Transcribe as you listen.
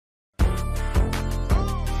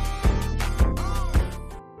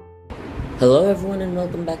Hello everyone and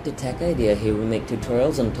welcome back to Tech Idea. Here we make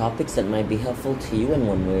tutorials on topics that might be helpful to you in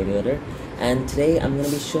one way or the other. And today I'm going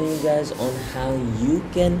to be showing you guys on how you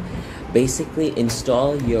can basically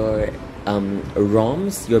install your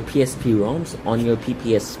ROMs, your PSP ROMs on your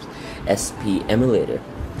ppsspp emulator.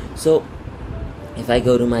 So if I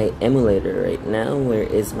go to my emulator right now, where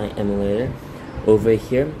is my emulator? Over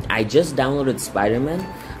here. I just downloaded Spider-Man,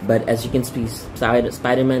 but as you can see,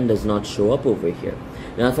 Spider-Man does not show up over here.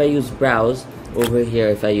 Now if I use browse over here,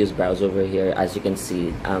 as you can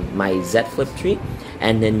see, my Z flip tree,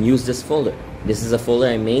 and then use this folder. This is a folder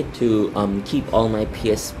I made to keep all my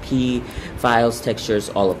PSP files, textures,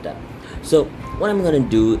 all of that. So what I'm gonna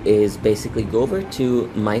do is basically go over to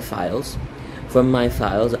my files. From my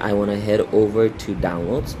files, I want to head over to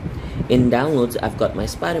downloads. In downloads, I've got my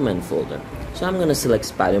Spider-Man folder. So I'm gonna select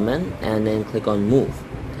Spider-Man and then click on move.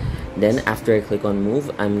 Then after I click on move,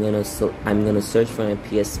 I'm gonna search for my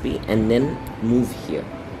PSP and then move here.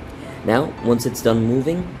 Now once it's done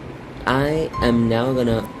moving, I am now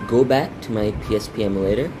gonna go back to my PSP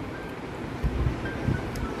emulator.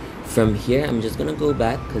 From here I'm just gonna go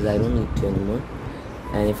back because I don't need to anymore.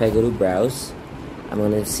 And if I go to browse, I'm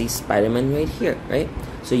gonna see Spider-Man right here, right?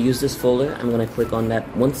 So use this folder. I'm gonna click on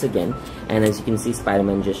that once again, and as you can see,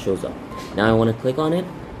 Spider-Man just shows up. Now I want to click on it.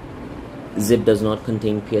 Zip does not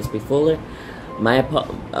contain PSP folder.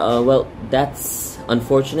 Well, that's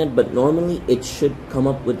unfortunate, but normally it should come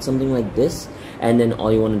up with something like this, and then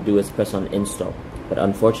all you want to do is press on install. But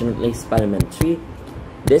unfortunately, Spider-Man 3,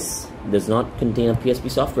 this does not contain a PSP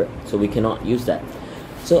software, so we cannot use that.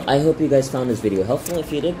 So I hope you guys found this video helpful.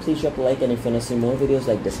 If you did, please drop a like, and if you want to see more videos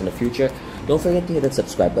like this in the future, don't forget to hit that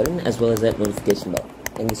subscribe button as well as that notification bell.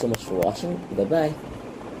 Thank you so much for watching. Bye bye.